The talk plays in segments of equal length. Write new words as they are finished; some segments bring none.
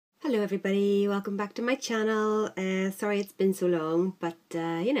Hello everybody, welcome back to my channel. Sorry it's been so long, but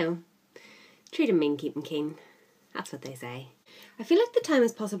you know, treat 'em mean, keep 'em keen. That's what they say. I feel like the time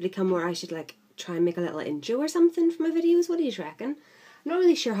has possibly come where I should like try and make a little intro or something for my videos. What do you reckon? I'm not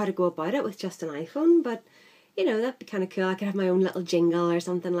really sure how to go about it with just an iPhone, but you know, that'd be kind of cool. I could have my own little jingle or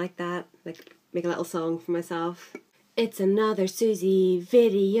something like that, like make a little song for myself. It's another Susie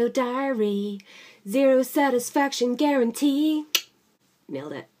video diary, zero satisfaction guarantee.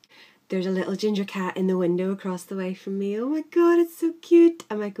 Nailed it. There's a little ginger cat in the window across the way from me. Oh my god, it's so cute.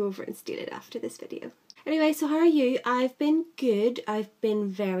 I might go over and steal it after this video. Anyway, so how are you? I've been good. I've been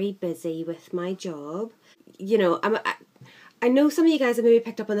very busy with my job. You know, I know some of you guys have maybe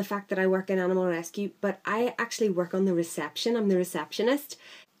picked up on the fact that I work in animal rescue, but I actually work on the reception. I'm the receptionist.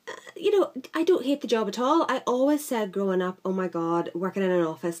 You know, I don't hate the job at all. I always said growing up, oh my god, working in an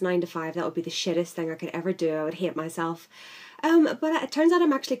office 9 to 5, that would be the shittest thing I could ever do. I would hate myself. But it turns out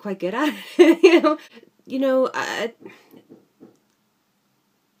I'm actually quite good at it. There's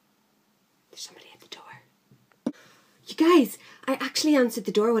somebody at the door. You guys, I actually answered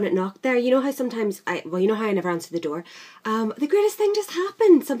the door when it knocked there. You know how sometimes you know how I never answer the door. The greatest thing just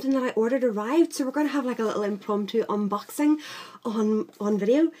happened. Something that I ordered arrived, so we're going to have like a little impromptu unboxing on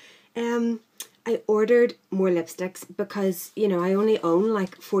video. I ordered more lipsticks because, you know, I only own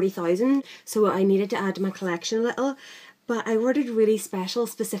like 40,000, so I needed to add to my collection a little. But I ordered really special,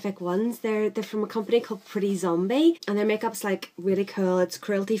 specific ones. They're from a company called Pretty Zombie, and their makeup's like really cool. It's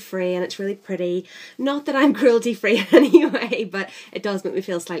cruelty free and it's really pretty. Not that I'm cruelty free anyway, but it does make me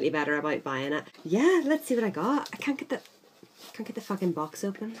feel slightly better about buying it. Yeah, let's see what I got. I can't get the fucking box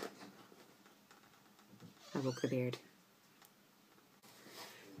open. I broke the beard.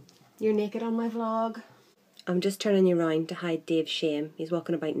 You're naked on my vlog. I'm just turning you around to hide Dave's shame. He's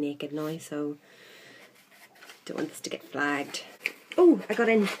walking about naked now, so don't want this to get flagged. Oh, I got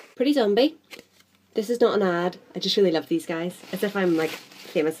in. Pretty Zombie. This is not an ad. I just really love these guys. As if I'm like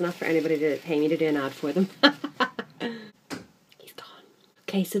famous enough for anybody to pay me to do an ad for them. He's gone.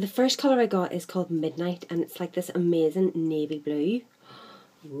 Okay, so the first colour I got is called Midnight, and it's like this amazing navy blue.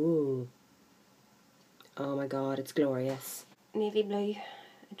 Ooh. Oh my god, it's glorious. Navy blue.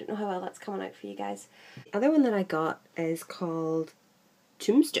 I don't know how well that's coming out for you guys. The other one that I got is called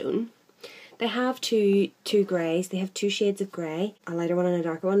Tombstone. They have two greys. They have two shades of grey, a lighter one and a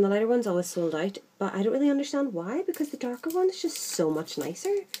darker one. The lighter one's always sold out, but I don't really understand why, because the darker one is just so much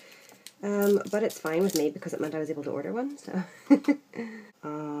nicer. But it's fine with me because it meant I was able to order one, so.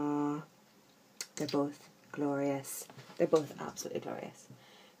 They're both glorious. They're both absolutely glorious.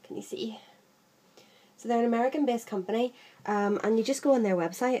 Can you see? So they're an American-based company, and you just go on their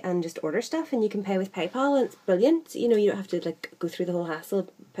website and just order stuff, and you can pay with PayPal, and it's brilliant. You know, you don't have to like go through the whole hassle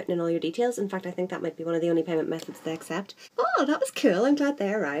of putting in all your details. In fact, I think that might be one of the only payment methods they accept. Oh, that was cool. I'm glad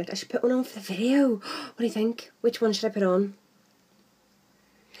they arrived. I should put one on for the video. What do you think? Which one should I put on?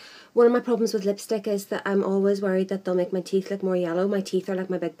 One of my problems with lipstick is that I'm always worried that they'll make my teeth look more yellow. My teeth are like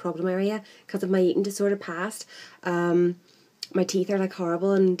my big problem area because of my eating disorder past. My teeth are like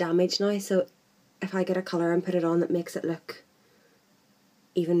horrible and damaged now, so if I get a colour and put it on that makes it look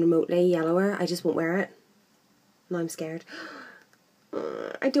even remotely yellower, I just won't wear it. Now I'm scared.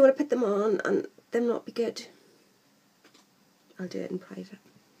 I don't want to put them on and them not be good. I'll do it in private.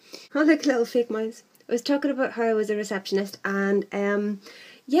 Oh, look, little fake mouse. I was talking about how I was a receptionist, and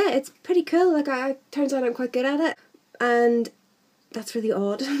yeah, it's pretty cool. Like, turns out I'm quite good at it, and that's really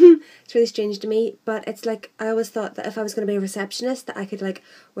odd. It's really strange to me, but it's like I always thought that if I was going to be a receptionist that I could like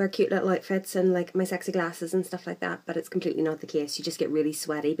wear cute little outfits and like my sexy glasses and stuff like that, but it's completely not the case. You just get really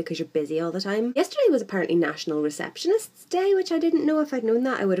sweaty because you're busy all the time. Yesterday was apparently National Receptionists Day, which I didn't know. If I'd known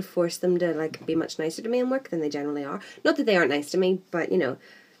that, I would have forced them to like be much nicer to me in work than they generally are. Not that they aren't nice to me, but you know,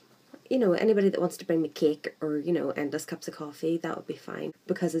 anybody that wants to bring me cake or, you know, endless cups of coffee, that would be fine.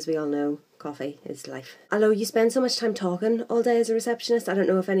 Because as we all know, coffee is life. Although you spend so much time talking all day as a receptionist, I don't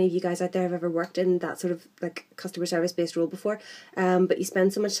know if any of you guys out there have ever worked in that sort of like customer service based role before, but you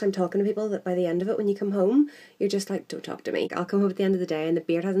spend so much time talking to people that by the end of it, when you come home, you're just like, don't talk to me. I'll come home at the end of the day and the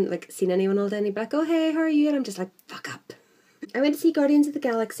beard hasn't like seen anyone all day and he'd be like, oh hey, how are you? And I'm just like, fuck up. I went to see Guardians of the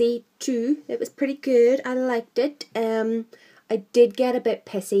Galaxy 2. It was pretty good. I liked it. I did get a bit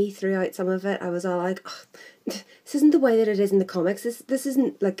pissy throughout some of it. I was all like, oh, this isn't the way that it is in the comics. This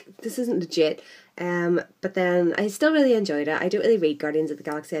isn't legit. But then I still really enjoyed it. I don't really read Guardians of the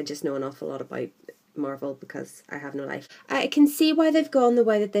Galaxy. I just know an awful lot about Marvel because I have no life. I can see why they've gone the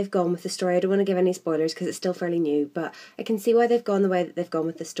way that they've gone with the story. I don't want to give any spoilers because it's still fairly new, but I can see why they've gone the way that they've gone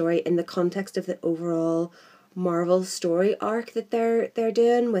with the story in the context of the overall Marvel story arc that they're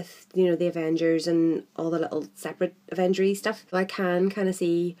doing with, you know, the Avengers and all the little separate Avengery stuff. I can kind of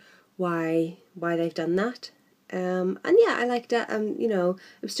see why they've done that. And yeah, I liked it. You know,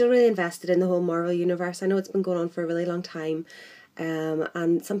 I'm still really invested in the whole Marvel universe. I know it's been going on for a really long time.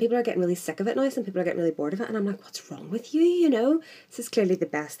 And some people are getting really sick of it now, some people are getting really bored of it, and I'm like, what's wrong with you, you know? This is clearly the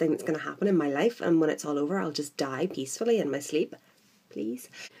best thing that's going to happen in my life, and when it's all over, I'll just die peacefully in my sleep, please.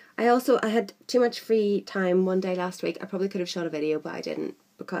 I had too much free time one day last week. I probably could have shot a video, but I didn't,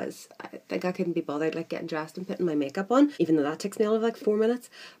 because I think I couldn't be bothered like getting dressed and putting my makeup on, even though that takes me all of like 4 minutes.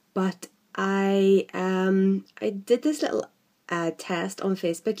 But I did this little test on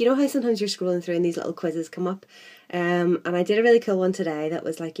Facebook. You know how sometimes you're scrolling through and these little quizzes come up? And I did a really cool one today that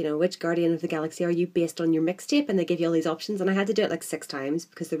was like, you know, which Guardian of the Galaxy are you based on your mixtape? And they give you all these options, and I had to do it like 6 times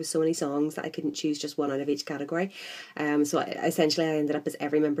because there was so many songs that I couldn't choose just one out of each category. So essentially I ended up as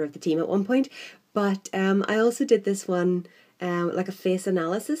every member of the team at one point. But I also did this one like a face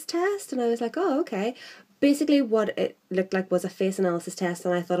analysis test, and I was like, oh, okay. Basically what it looked like was a face analysis test,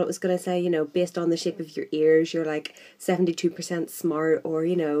 and I thought it was going to say, you know, based on the shape of your ears, you're like 72% smart, or,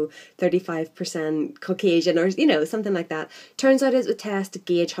 you know, 35% Caucasian, or, you know, something like that. Turns out it's a test to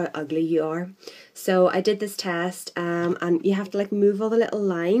gauge how ugly you are. So I did this test, and you have to like move all the little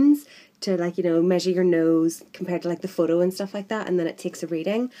lines to like, you know, measure your nose compared to like the photo and stuff like that, and then it takes a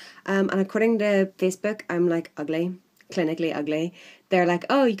reading. And according to Facebook, I'm like ugly. Clinically ugly. They're like,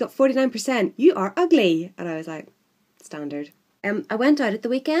 oh, you got 49%, you are ugly. And I was like, standard. I went out at the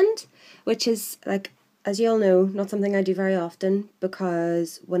weekend, which is like, as you all know, not something I do very often,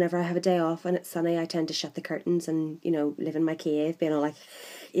 because whenever I have a day off and it's sunny, I tend to shut the curtains and, you know, live in my cave, being all like,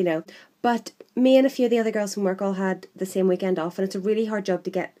 you know. But me and a few of the other girls from work all had the same weekend off, and it's a really hard job to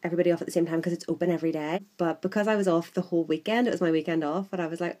get everybody off at the same time because it's open every day. But because I was off the whole weekend, it was my weekend off, and I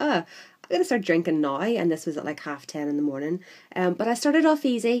was like, oh, I'm going to start drinking now, and this was at like 10:30 in the morning. But I started off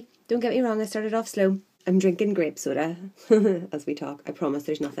easy, don't get me wrong, I started off slow. I'm drinking grape soda as we talk. I promise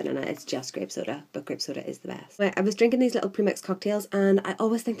there's nothing in it, it's just grape soda, but grape soda is the best. I was drinking these little pre-mixed cocktails, and I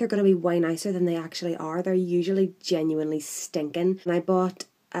always think they're going to be way nicer than they actually are. They're usually genuinely stinking. And I bought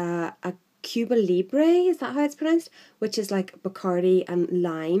a Cuba Libre, is that how it's pronounced? Which is like Bacardi and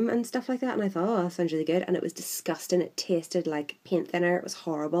lime and stuff like that, and I thought, oh, that sounds really good, and it was disgusting. It tasted like paint thinner, it was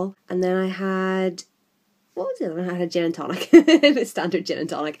horrible. And then I had, what was the other one? I had a gin and tonic, the standard gin and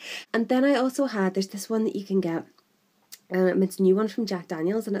tonic. And then I also had, there's this one that you can get, it's a new one from Jack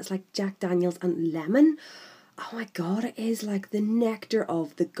Daniels, and it's like Jack Daniels and lemon. Oh my god, it is like the nectar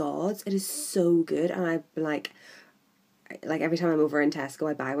of the gods. It is so good, and I've been like every time I'm over in Tesco,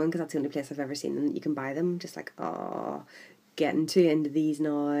 I buy one because that's the only place I've ever seen them that you can buy them. Just like, oh, getting too into these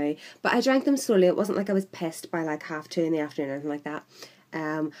now. But I drank them slowly. It wasn't like I was pissed by like 2:30 in the afternoon or anything like that.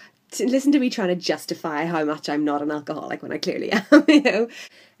 Listen to me trying to justify how much I'm not an alcoholic when I clearly am, you know.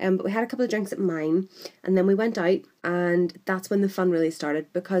 But we had a couple of drinks at mine, and then we went out, and that's when the fun really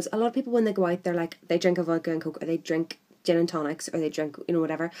started, because a lot of people when they go out, they're like, they drink a vodka and coke, or they drink gin and tonics, or they drink, you know,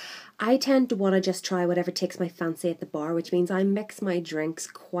 whatever. I tend to want to just try whatever takes my fancy at the bar, which means I mix my drinks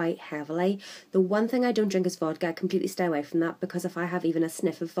quite heavily. The one thing I don't drink is vodka. I completely stay away from that, because if I have even a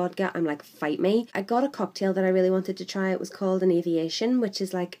sniff of vodka, I'm like, fight me. I got a cocktail that I really wanted to try. It was called an Aviation, which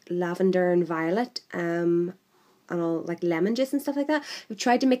is like lavender and violet, and all like lemon juice and stuff like that. I've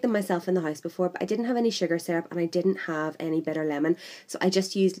tried to make them myself in the house before, but I didn't have any sugar syrup and I didn't have any bitter lemon, so I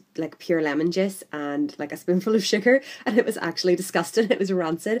just used like pure lemon juice and like a spoonful of sugar, and it was actually disgusting. It was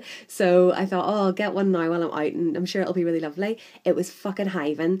rancid. So I thought, oh, I'll get one now while I'm out, and I'm sure it'll be really lovely. It was fucking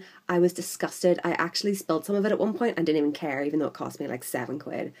hiving. I was disgusted. I actually spilled some of it at one point and didn't even care, even though it cost me like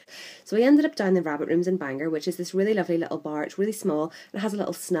 £7. So we ended up down the Rabbit Rooms in Bangor, which is this really lovely little bar. It's really small and it has a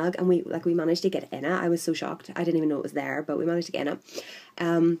little snug, and we managed to get in it. I was so shocked. I didn't even know it was there, but we managed to get in it.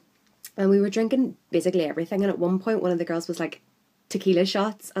 And we were drinking basically everything, and at one point one of the girls was like, tequila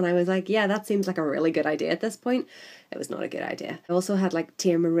shots, and I was like, yeah, that seems like a really good idea at this point. It was not a good idea. I also had like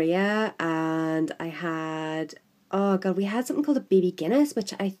Tia Maria, and I had, oh god, we had something called a Baby Guinness,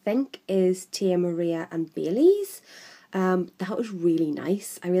 which I think is Tia Maria and Bailey's. That was really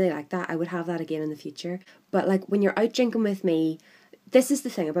nice. I really like that. I would have that again in the future. But like when you're out drinking with me, this is the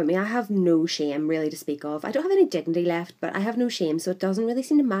thing about me, I have no shame really to speak of. I don't have any dignity left, but I have no shame, so it doesn't really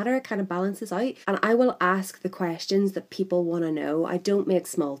seem to matter. It kind of balances out. And I will ask the questions that people want to know. I don't make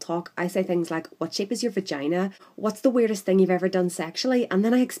small talk. I say things like, what shape is your vagina? What's the weirdest thing you've ever done sexually? And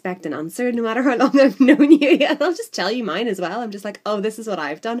then I expect an answer no matter how long I've known you. And I'll just tell you mine as well. I'm just like, oh, this is what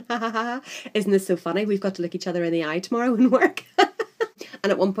I've done. Ha ha ha. Isn't this so funny? We've got to look each other in the eye tomorrow in work.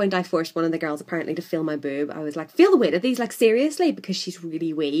 And at one point I forced one of the girls apparently to feel my boob. I was like, feel the weight of these, like seriously, because she's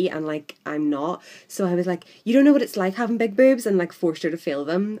really wee and like I'm not. So I was like, you don't know what it's like having big boobs, and like forced her to feel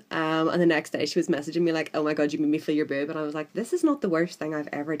them. And the next day she was messaging me like, oh my god, you made me feel your boob. And I was like, this is not the worst thing I've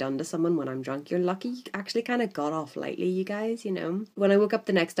ever done to someone when I'm drunk. You're lucky you actually kind of got off lightly, you guys, you know. When I woke up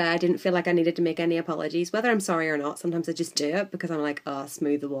the next day, I didn't feel like I needed to make any apologies, whether I'm sorry or not. Sometimes I just do it because I'm like, oh,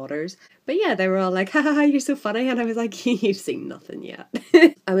 smooth the waters. But yeah, they were all like, haha, you're so funny. And I was like, you've seen nothing yet.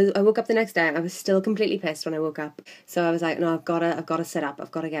 I woke up the next day. I was still completely pissed when I woke up. So I was like, no, I've got to sit up.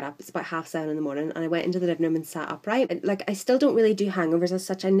 I've got to get up. It's about 7:30 in the morning. And I went into the living room and sat upright. Like, I still don't really do hangovers as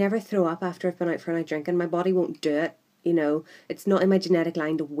such. I never throw up after I've been out for a night drinking. My body won't do it. You know, it's not in my genetic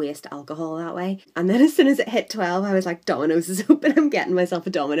line to waste alcohol that way. And then as soon as it hit 12, I was like, Domino's is open. I'm getting myself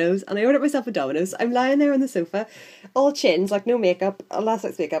a Domino's. And I ordered myself a Domino's. I'm lying there on the sofa, all chins, like no makeup, last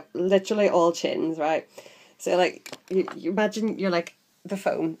night's makeup, literally all chins, right? So like, you imagine you're like the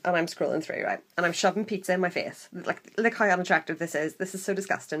phone and I'm scrolling through, right? And I'm shoving pizza in my face. Like, look how unattractive this is. This is so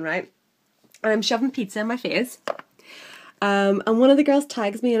disgusting, right? And I'm shoving pizza in my face. And one of the girls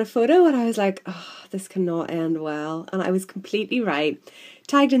tags me in a photo and I was like, oh, this cannot end well. And I was completely right.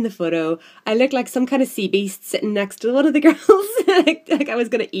 Tagged in the photo. I looked like some kind of sea beast sitting next to one of the girls. like I was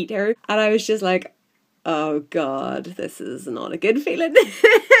going to eat her. And I was just like, oh God, this is not a good feeling.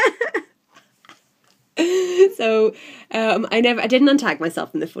 So I didn't untag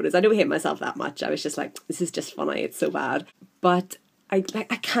myself in the photos. I don't hate myself that much. I was just like, this is just funny. It's so bad. But I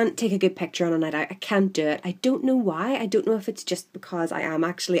can't take a good picture on a night out. I can't do it. I don't know why. I don't know if it's just because I am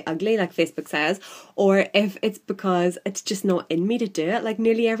actually ugly, like Facebook says, or if it's because it's just not in me to do it. Like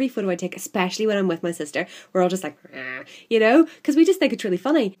nearly every photo I take, especially when I'm with my sister, we're all just like, you know, because we just think it's really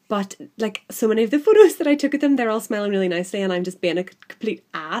funny. But like so many of the photos that I took of them, they're all smelling really nicely and I'm just being a complete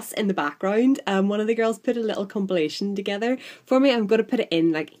ass in the background. One of the girls put a little compilation together for me. I'm going to put it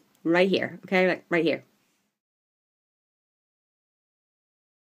in like right here, okay, like right here.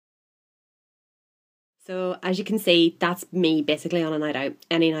 So as you can see, that's me basically on a night out.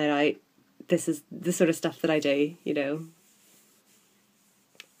 Any night out, this is the sort of stuff that I do, you know.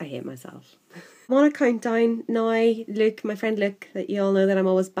 I hate myself. I'm on a countdown now. Luke, my friend Luke, that you all know that I'm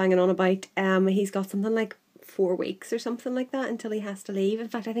always banging on about, he's got something like 4 weeks or something like that until he has to leave. In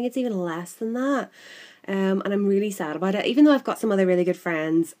fact, I think it's even less than that. And I'm really sad about it, even though I've got some other really good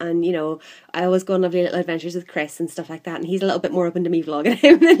friends and, you know, I always go on lovely little adventures with Chris and stuff like that, and he's a little bit more open to me vlogging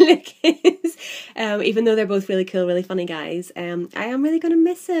him than Luke is, even though they're both really cool, really funny guys. I am really going to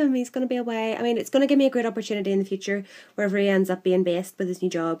miss him. He's going to be away. I mean, it's going to give me a great opportunity in the future, wherever he ends up being based with his new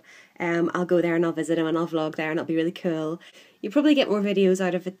job. I'll go there and I'll visit him and I'll vlog there and it'll be really cool. You'll probably get more videos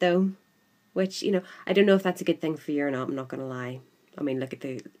out of it though, which, you know, I don't know if that's a good thing for you or not, I'm not going to lie. I mean, look at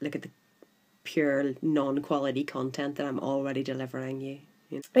the pure non-quality content that I'm already delivering you.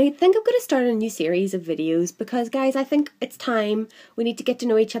 I think I'm going to start a new series of videos because, guys, I think it's time. We need to get to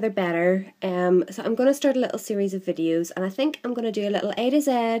know each other better. So I'm going to start a little series of videos, and I think I'm going to do a little A to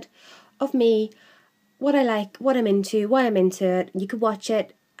Z of me, what I like, what I'm into, why I'm into it. You could watch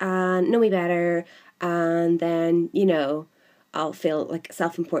it and know me better, and then, you know, I'll feel like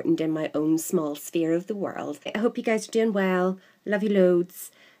self-important in my own small sphere of the world. I hope you guys are doing well. Love you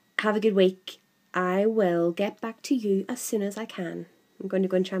loads. Have a good week. I will get back to you as soon as I can. I'm going to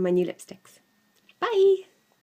go and try my new lipsticks. Bye!